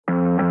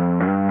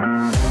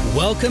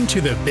Welcome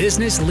to the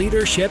Business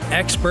Leadership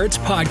Experts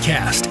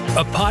Podcast,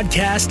 a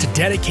podcast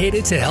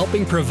dedicated to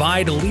helping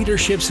provide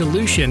leadership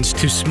solutions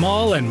to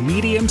small and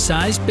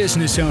medium-sized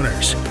business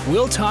owners.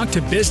 We'll talk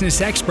to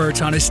business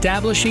experts on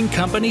establishing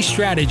company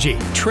strategy,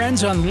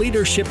 trends on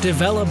leadership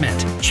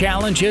development,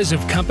 challenges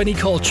of company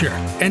culture,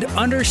 and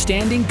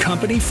understanding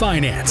company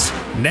finance.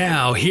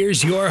 Now,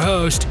 here's your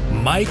host,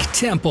 Mike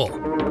Temple.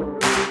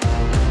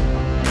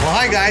 Well,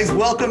 hi guys,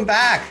 welcome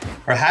back.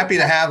 We're happy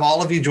to have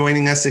all of you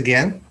joining us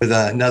again with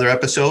another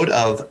episode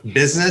of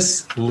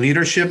Business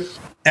Leadership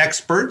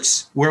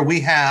Experts, where we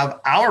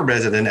have our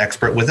resident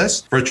expert with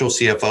us, virtual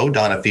CFO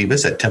Donna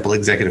Phoebus at Temple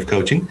Executive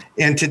Coaching.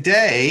 And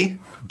today,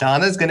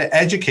 Donna is going to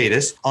educate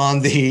us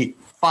on the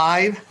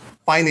 5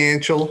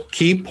 financial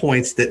key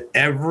points that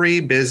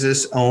every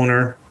business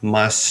owner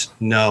must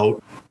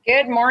know.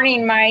 Good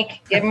morning,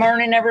 Mike. Good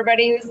morning,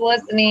 everybody who's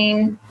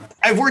listening.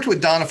 I've worked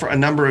with Donna for a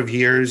number of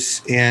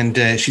years, and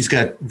she's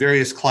got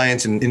various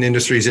clients in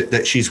industries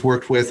that she's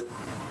worked with.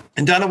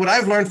 And Donna, what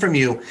I've learned from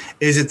you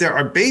is that there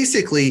are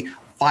basically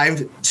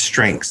 5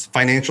 strengths,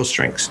 financial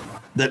strengths,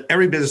 that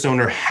every business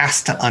owner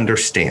has to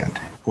understand.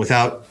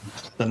 Without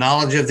the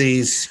knowledge of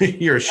these,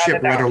 you're a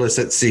ship rudderless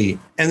at sea.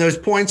 And those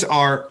points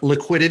are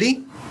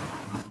liquidity,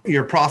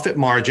 your profit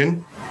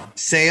margin,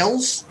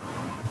 sales,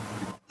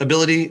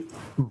 ability,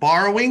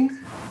 borrowing,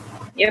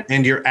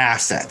 and your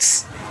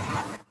assets.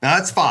 Now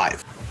that's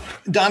 5.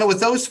 Donna, with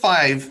those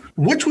 5,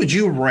 which would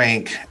you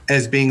rank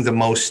as being the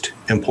most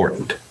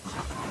important?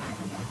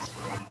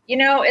 You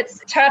know,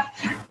 it's a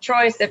tough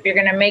choice if you're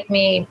going to make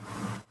me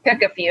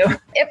pick a few.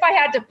 If I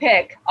had to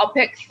pick, I'll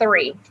pick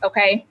 3,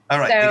 okay? All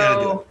right, you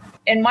gotta do it.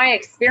 In my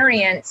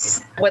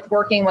experience with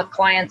working with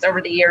clients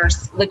over the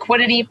years,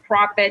 liquidity,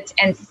 profit,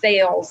 and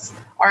sales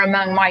are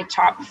among my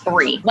top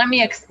 3. Let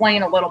me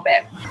explain a little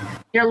bit.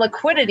 Your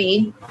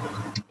liquidity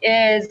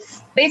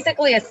is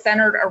basically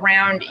centered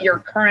around your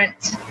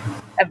current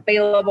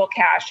available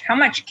cash. How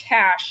much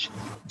cash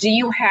do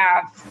you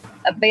have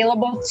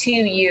available to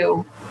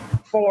you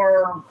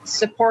for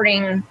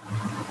supporting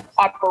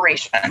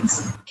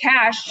operations?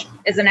 Cash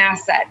is an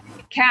asset.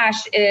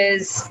 Cash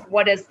is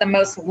what is the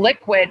most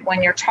liquid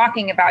when you're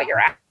talking about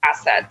your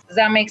assets. Does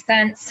that make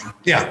sense?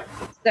 Yeah.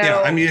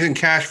 I'm using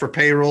cash for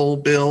payroll,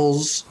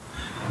 bills,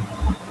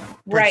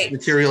 right,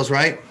 materials,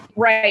 right?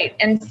 Right.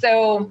 And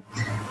so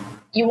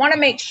you want to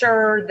make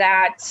sure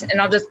that,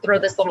 and I'll just throw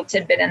this little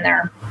tidbit in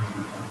there.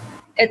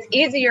 It's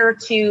easier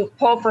to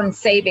pull from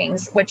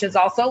savings, which is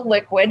also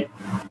liquid,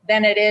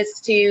 than it is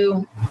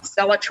to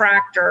sell a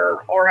tractor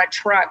or a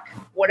truck,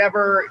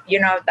 whatever,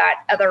 that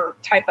other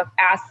type of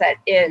asset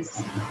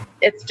is.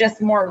 It's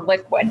just more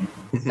liquid.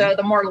 Mm-hmm. So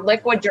the more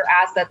liquid your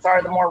assets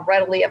are, the more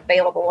readily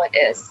available it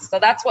is. So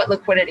that's what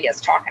liquidity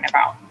is talking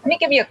about. Let me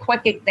give you a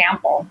quick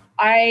example.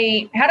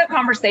 I had a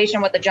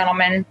conversation with a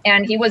gentleman,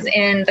 and he was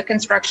in the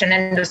construction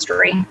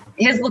industry.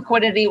 His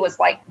liquidity was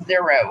like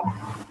 0.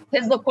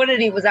 His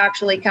liquidity was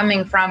actually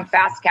coming from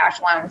fast cash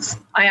loans.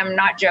 I am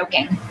not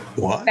joking.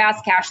 What?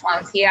 Fast cash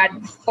loans. He had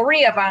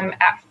 3 of them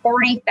at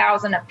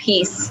 $40,000 a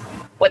piece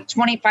with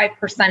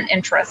 25%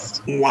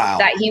 interest. Wow.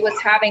 That he was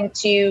having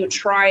to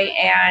try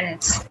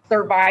and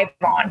survive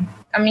on.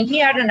 I mean, he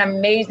had an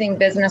amazing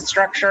business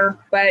structure,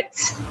 but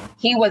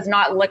he was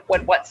not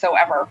liquid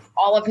whatsoever.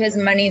 All of his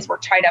monies were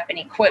tied up in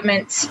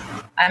equipment.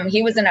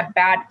 He was in a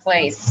bad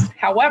place.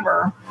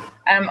 However,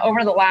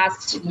 over the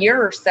last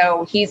year or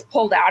so, he's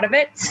pulled out of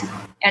it,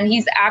 and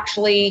he's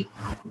actually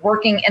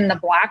working in the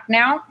black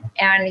now,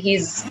 and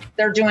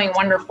they're doing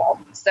wonderful.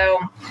 So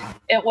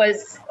it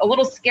was a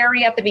little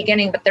scary at the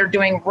beginning, but they're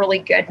doing really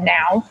good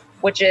now,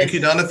 which is... Thank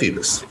you, Donna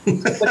Phoebus.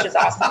 Which is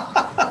awesome.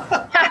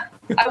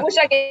 I wish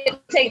I could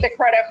take the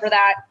credit for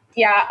that.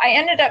 Yeah, I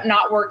ended up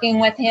not working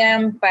with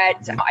him,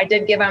 but I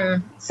did give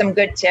him some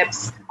good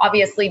tips.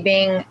 Obviously,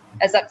 being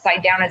as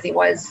upside down as he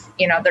was,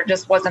 there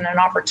just wasn't an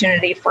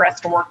opportunity for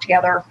us to work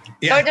together.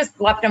 Yeah. So I just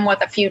left him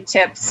with a few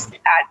tips.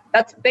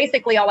 That's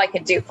basically all I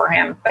could do for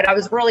him. But I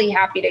was really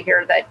happy to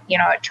hear that,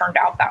 it turned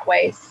out that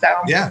way. So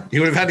yeah, you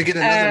would have had to get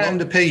another loan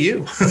to pay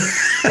you.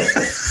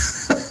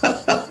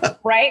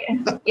 Right?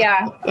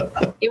 Yeah.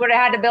 You would have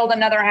had to build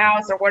another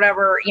house or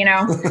whatever,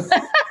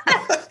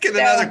 Get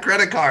another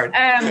credit card.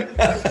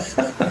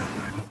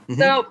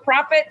 So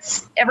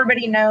profits,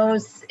 everybody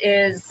knows,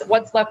 is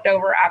what's left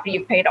over after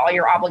you've paid all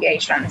your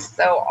obligations.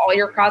 So all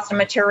your cost of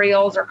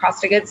materials or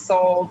cost of goods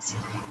sold,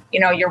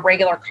 your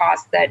regular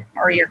costs that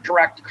are your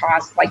direct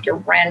costs, like your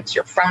rent,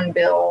 your phone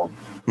bill,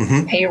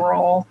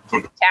 payroll,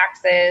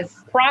 taxes.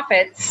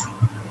 Profits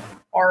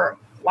or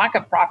lack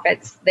of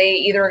profits, they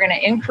either are going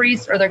to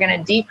increase or they're going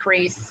to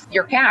decrease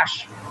your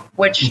cash,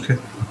 which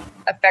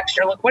affects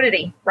your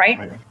liquidity,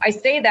 right? I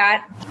say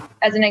that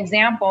as an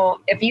example.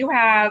 If you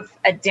have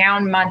a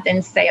down month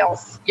in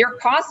sales, your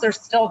costs are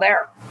still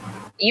there.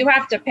 You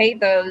have to pay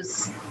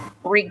those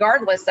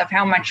regardless of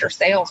how much your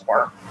sales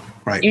were.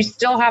 Right. You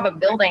still have a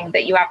building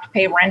that you have to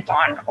pay rent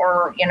on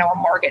or, a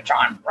mortgage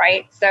on,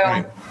 right?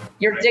 So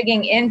you're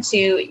digging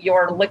into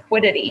your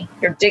liquidity.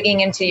 You're digging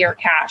into your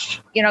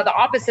cash. The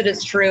opposite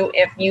is true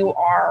if you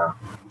are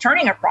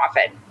turning a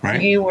profit.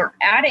 Right. You are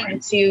adding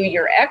to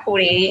your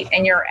equity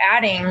and you're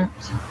adding,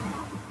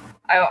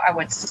 I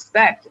would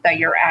suspect that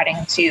you're adding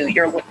to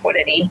your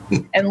liquidity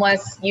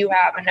unless you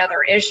have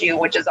another issue,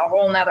 which is a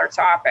whole nother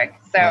topic.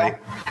 So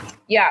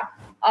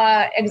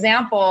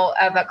example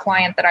of a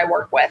client that I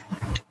work with.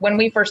 When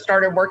we first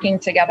started working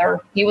together,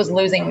 he was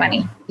losing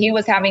money. He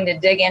was having to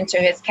dig into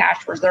his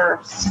cash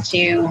reserves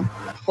to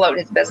float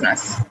his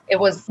business. It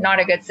was not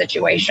a good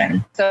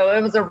situation. So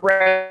it was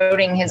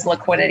eroding his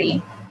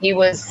liquidity. He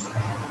was,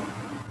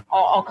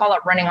 I'll call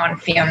it running on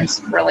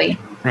fumes, really.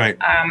 Right.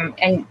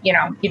 And you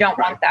don't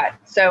want that.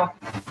 So,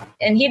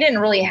 and he didn't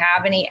really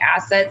have any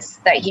assets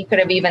that he could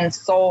have even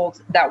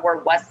sold that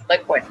were less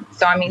liquid.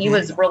 So, he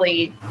was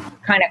really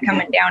kind of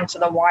coming down to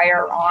the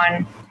wire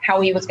on how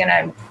he was going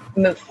to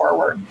move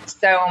forward.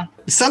 So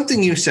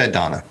something you said,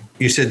 Donna,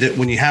 you said that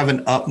when you have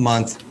an up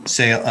month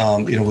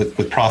sale,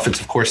 with profits,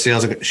 of course,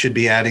 sales should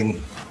be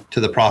adding to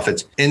the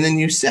profits. And then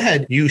you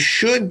said you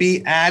should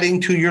be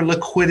adding to your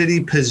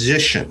liquidity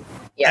position.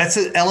 Yes.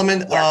 That's an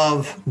element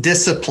of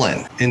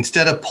discipline.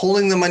 Instead of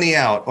pulling the money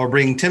out or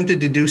being tempted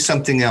to do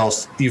something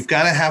else, you've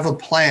got to have a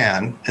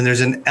plan. And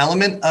there's an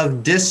element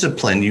of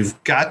discipline.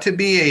 You've got to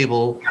be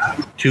able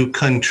to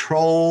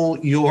control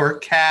your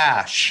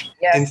cash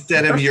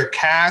instead of your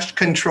cash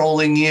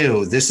controlling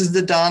you. This is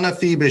the Donna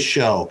Phoebus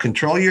show.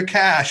 Control your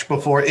cash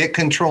before it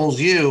controls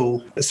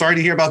you. Sorry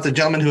to hear about the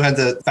gentleman who had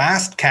the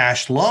fast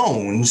cash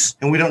loans,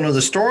 and we don't know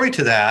the story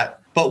to that.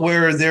 But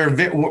were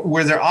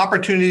there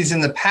opportunities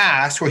in the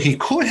past where he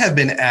could have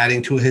been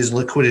adding to his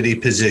liquidity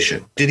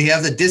position? Did he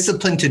have the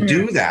discipline to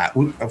do that?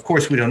 Of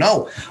course, we don't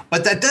know.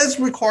 But that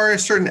does require a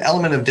certain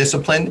element of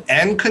discipline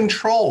and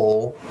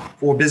control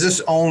for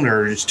business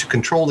owners to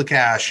control the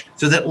cash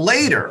so that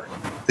later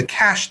the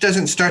cash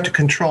doesn't start to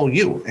control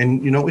you.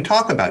 And you know what we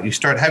talk about? You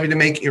start having to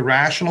make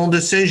irrational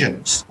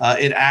decisions.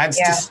 It adds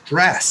to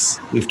stress.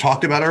 We've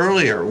talked about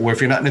earlier, where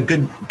if you're not in a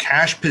good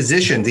cash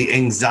position, the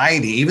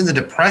anxiety, even the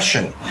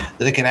depression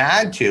that it can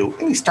add to,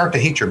 and you start to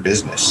hate your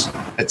business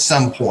at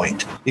some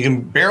point. You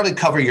can barely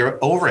cover your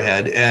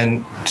overhead,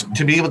 and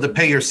to be able to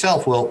pay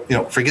yourself, well,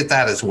 forget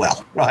that as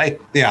well, right?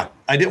 Yeah.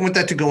 I didn't want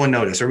that to go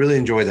unnoticed. I really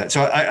enjoyed that.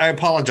 So I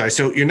apologize.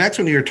 So your next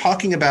one, you're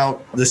talking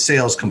about the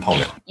sales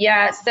component.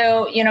 Yeah.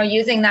 So,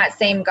 using that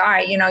same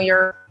guy,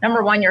 your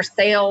number one, your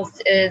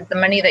sales is the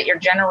money that you're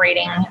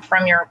generating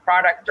from your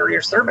product or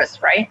your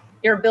service, right?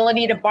 Your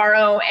ability to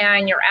borrow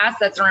and your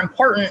assets are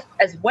important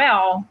as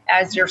well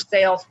as your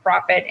sales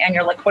profit and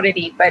your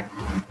liquidity. But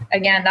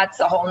again,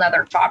 that's a whole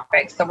nother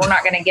topic. So we're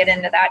not going to get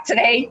into that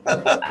today.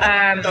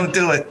 Don't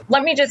do it.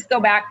 Let me just go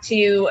back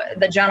to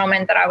the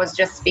gentleman that I was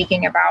just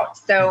speaking about.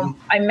 So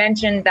I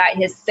mentioned that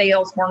his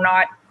sales were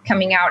not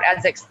coming out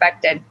as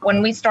expected.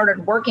 When we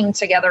started working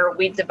together,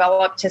 we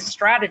developed his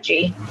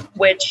strategy,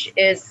 which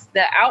is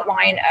the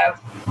outline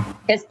of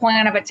his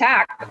plan of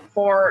attack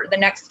for the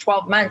next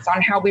 12 months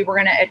on how we were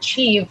going to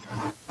achieve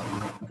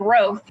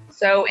growth.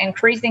 So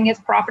increasing his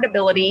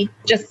profitability,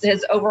 just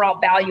his overall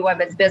value of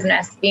his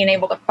business, being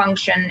able to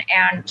function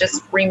and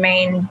just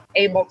remain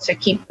able to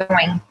keep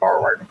going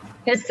forward.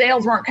 His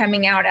sales weren't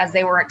coming out as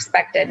they were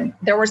expected.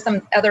 There were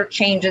some other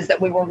changes that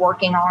we were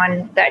working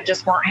on that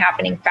just weren't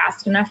happening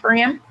fast enough for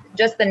him.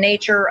 Just the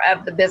nature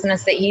of the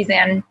business that he's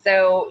in.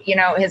 So,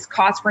 his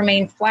costs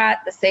remained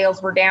flat. The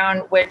sales were down,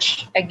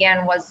 which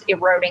again was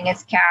eroding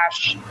his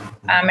cash.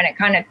 And it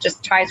kind of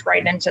just ties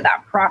right into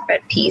that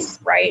profit piece,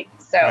 right?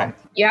 So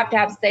you have to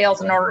have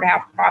sales in order to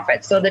have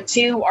profit. So the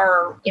two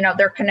are,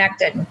 they're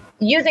connected.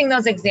 Using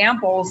those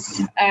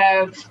examples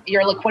of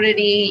your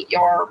liquidity,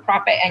 your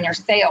profit, and your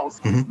sales,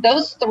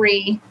 those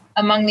three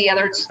among the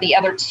other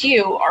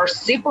two are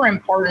super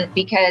important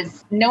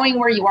because knowing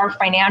where you are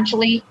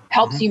financially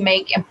helps you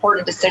make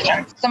important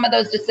decisions. Some of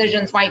those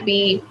decisions might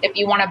be if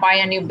you want to buy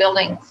a new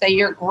building, say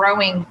you're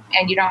growing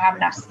and you don't have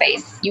enough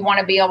space. You want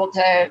to be able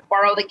to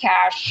borrow the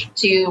cash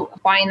to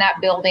find that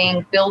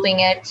building, building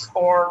it,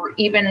 or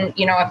even,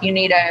 if you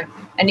need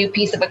a new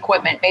piece of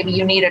equipment, maybe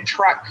you need a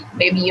truck,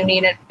 maybe you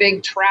need a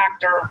big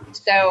tractor.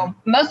 So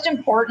most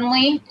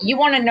importantly, you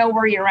want to know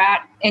where you're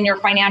at in your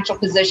financial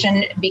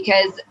position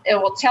because it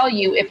will tell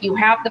you if you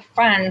have the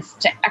funds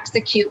to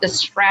execute the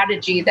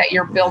strategy that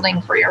you're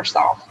building for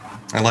yourself.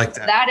 I like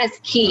that. That is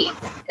key,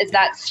 is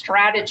that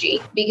strategy,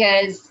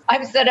 because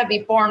I've said it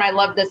before and I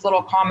love this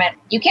little comment.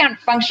 You can't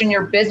function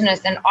your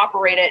business and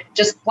operate it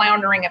just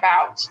floundering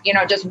about,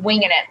 just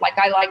winging it. Like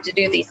I like to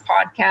do these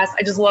podcasts.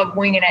 I just love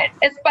winging it.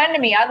 It's fun to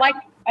me. I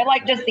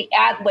like just the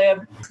ad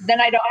lib.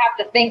 Then I don't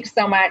have to think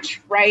so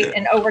much, right?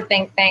 And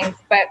overthink things.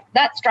 But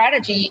that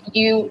strategy,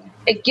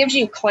 it gives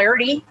you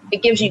clarity,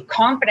 it gives you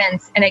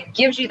confidence, and it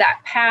gives you that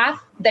path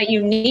that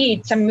you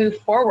need to move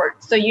forward.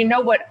 So you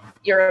know what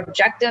your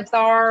objectives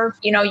are,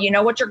 you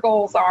know what your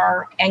goals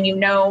are, and you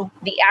know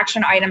the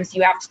action items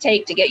you have to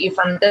take to get you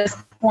from this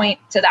point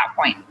to that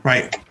point.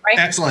 Right.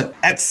 Excellent.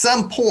 At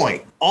some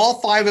point, all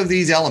 5 of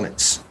these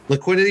elements,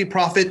 liquidity,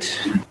 profit,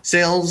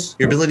 sales,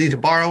 your ability to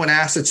borrow and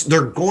assets,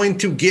 they're going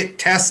to get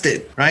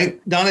tested,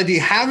 right? Donna, do you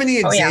have any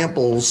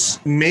examples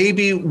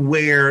maybe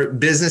where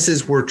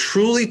businesses were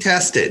truly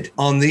tested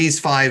on these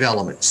 5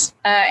 elements?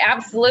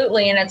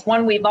 Absolutely. And it's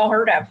one we've all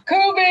heard of.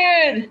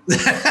 COVID.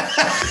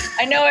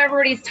 I know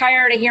everybody's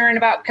tired of hearing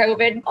about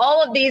COVID.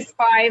 All of these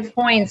 5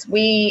 points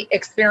we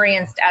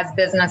experienced as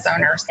business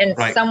owners in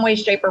some way,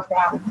 shape, or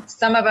form.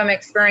 Some of them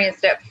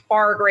experienced it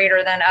far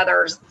greater than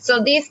others.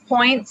 So these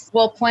points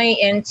will play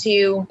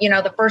into,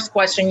 the first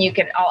question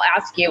I'll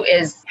ask you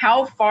is,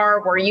 how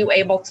far were you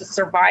able to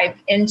survive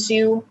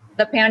into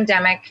the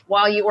pandemic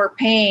while you were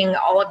paying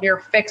all of your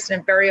fixed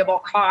and variable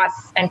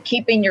costs and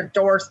keeping your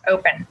doors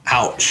open?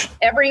 Ouch.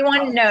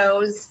 Everyone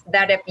knows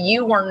that if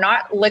you were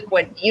not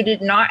liquid, you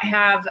did not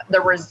have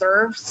the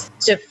reserves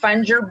to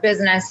fund your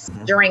business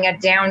during a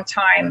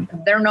downtime,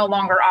 they're no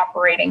longer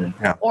operating.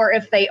 Yeah. Or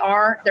if they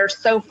are, they're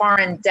so far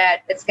in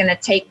debt, it's going to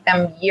take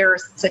them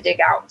years to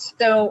dig out.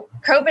 So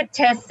COVID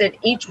tested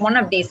each one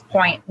of these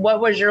points. What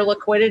was your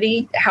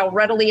liquidity? How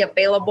readily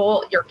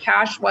available your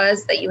cash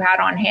was that you had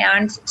on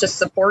hand to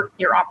support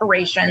your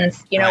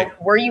operations?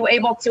 Were you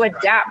able to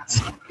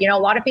adapt? A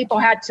lot of people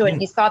had to,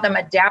 you saw them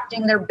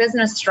adapting their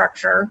business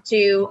structure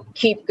to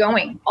keep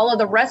going. All of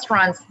the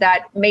restaurants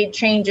that made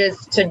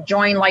changes to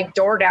join like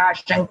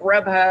DoorDash and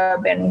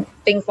Grubhub and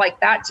things like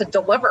that to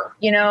deliver.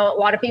 A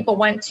lot of people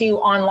went to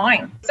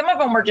online. Some of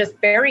them were just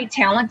very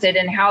talented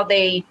in how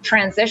they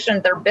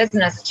transitioned their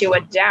business to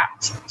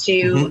adapt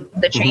to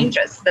the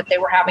changes that they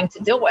were having to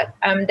deal with.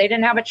 They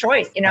didn't have a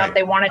choice, if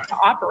they wanted to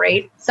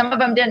operate. Some of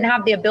them didn't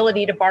have the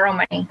ability to borrow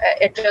money.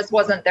 It just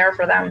wasn't there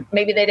for them.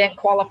 Maybe they didn't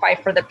qualify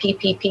for the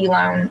PPP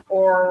loan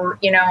or,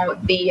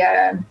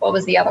 what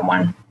was the other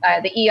one?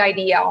 The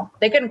EIDL.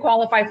 They couldn't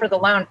qualify for the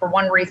loan for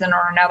one reason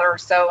or another.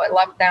 So it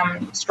left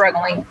them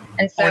struggling.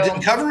 And so it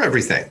didn't cover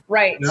everything.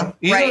 Right.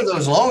 Either of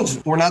those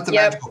loans were not the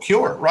magical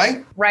cure,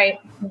 right? Right.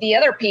 The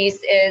other piece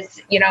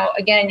is,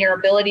 again, your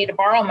ability to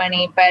borrow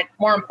money, but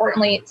more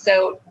importantly,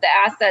 so the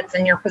assets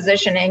and your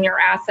position in your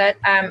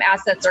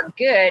assets are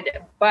good.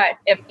 But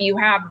if you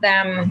have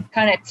them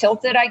kind of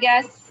tilted, I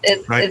guess,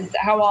 is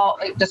how I'll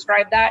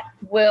describe that,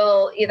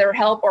 will either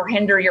help or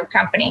hinder your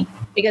company.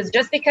 Because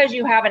just because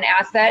you have an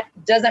asset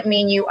doesn't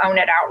mean you own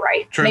it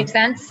outright. True. Make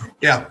sense?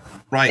 Yeah.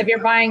 Right. If you're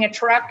buying a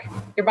truck,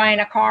 you're buying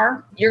a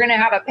car, you're going to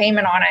have a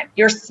payment on it.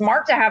 You're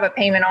smart to have a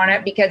payment on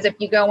it because if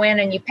you go in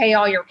and you pay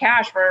all your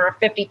cash for a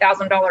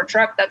 $50,000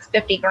 truck, that's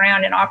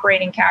 $50,000 in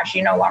operating cash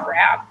you no longer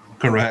have.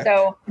 Correct.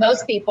 So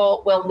most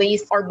people will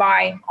lease or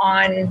buy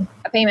on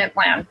a payment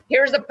plan.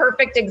 Here's a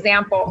perfect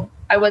example.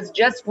 I was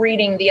just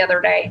reading the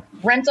other day,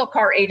 rental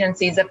car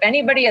agencies. If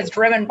anybody has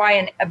driven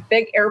by a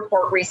big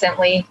airport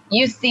recently,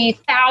 you see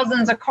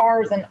thousands of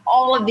cars in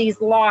all of these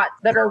lots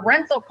that are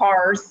rental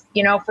cars,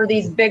 for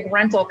these big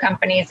rental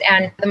companies.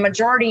 And the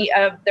majority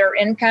of their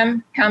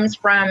income comes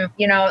from,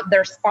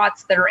 their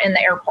spots that are in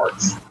the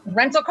airports.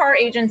 Rental car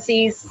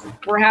agencies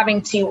were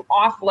having to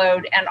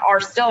offload and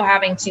are still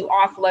having to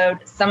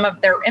offload some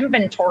of their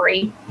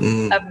inventory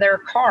of their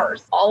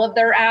cars, all of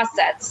their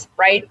assets,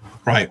 right?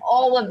 Right.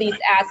 All of these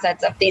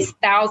assets of these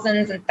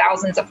thousands and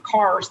thousands of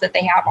cars that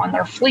they have on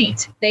their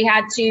fleet. They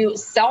had to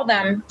sell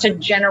them to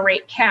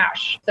generate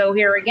cash. So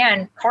here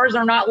again, cars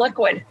are not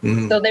liquid.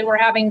 So they were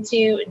having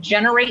to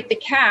generate the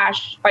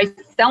cash by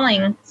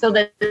selling so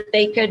that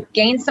they could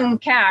gain some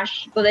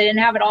cash so they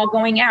didn't have it all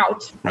going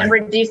out and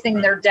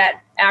reducing their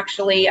debt.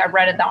 Actually, I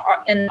read in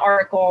the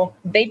article,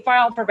 they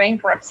filed for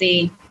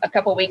bankruptcy a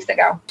couple of weeks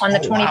ago on the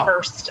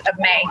 21st of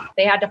May.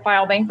 They had to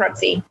file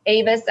bankruptcy.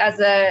 Avis, as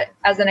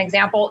an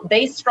example,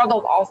 they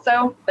struggled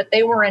also, but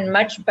they were in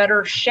much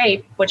better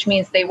shape, which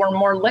means they were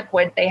more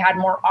liquid. They had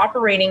more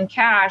operating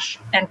cash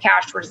and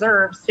cash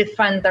reserves to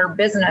fund their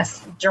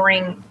business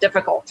during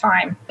difficult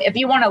time. If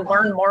you want to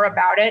learn more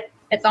about it,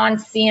 it's on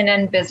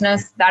CNN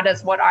Business. That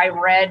is what I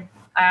read.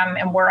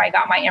 And where I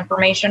got my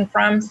information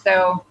from.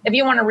 So if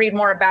you want to read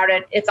more about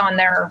it, it's on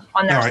their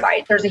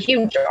site. There's a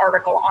huge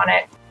article on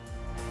it.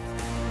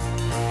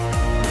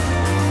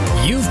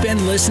 You've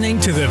been listening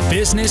to the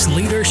Business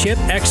Leadership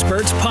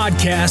Experts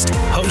Podcast,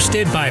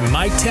 hosted by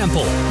Mike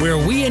Temple, where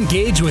we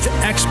engage with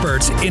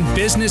experts in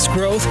business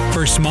growth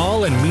for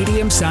small and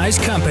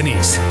medium-sized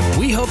companies.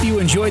 We hope you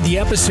enjoyed the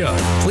episode.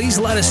 Please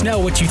let us know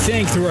what you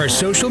think through our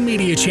social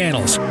media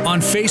channels on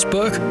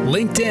Facebook,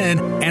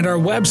 LinkedIn, and our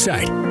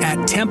website at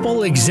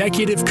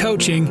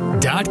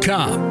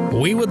templeexecutivecoaching.com.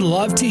 We would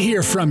love to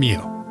hear from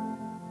you.